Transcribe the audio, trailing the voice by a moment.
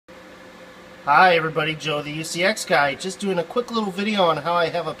Hi everybody, Joe the UCX guy. Just doing a quick little video on how I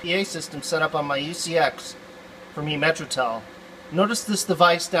have a PA system set up on my UCX from eMetrotel. Notice this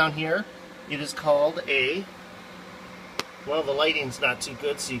device down here. It is called well, the lighting's not too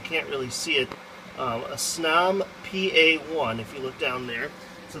good so you can't really see it, a Snom Pa1 if you look down there.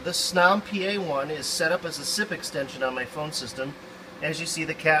 So this Snom Pa1 is set up as a SIP extension on my phone system. As you see,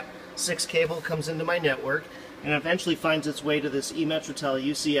 the Cat 6 cable comes into my network and eventually finds its way to this eMetrotel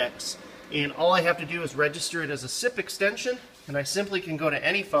UCX. And all I have to do is register it as a SIP extension, and I simply can go to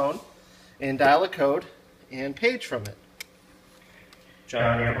any phone and dial a code and page from it.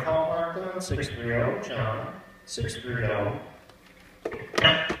 John, you have a call marked on 630, John, 630.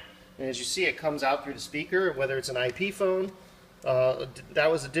 And as you see, it comes out through the speaker, whether it's an IP phone, that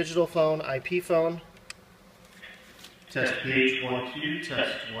was a digital phone, IP phone. Test page 1, 2,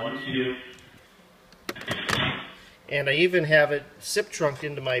 test 1, 2. And I even have it SIP trunked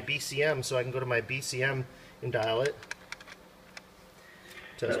into my BCM, so I can go to my BCM and dial it.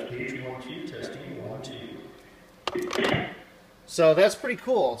 Test page 1, 2, testing 1, 2. So that's pretty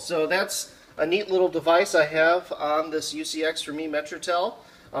cool. So that's a neat little device I have on this UCX from eMetrotel.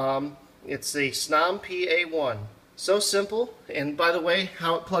 It's a Snom Pa1. So simple. And by the way,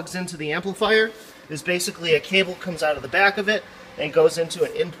 how it plugs into the amplifier is basically a cable comes out of the back of it and goes into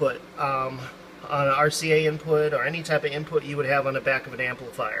an input. On an RCA input or any type of input you would have on the back of an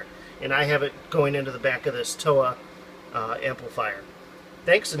amplifier. And I have it going into the back of this TOA amplifier.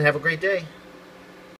 Thanks and have a great day.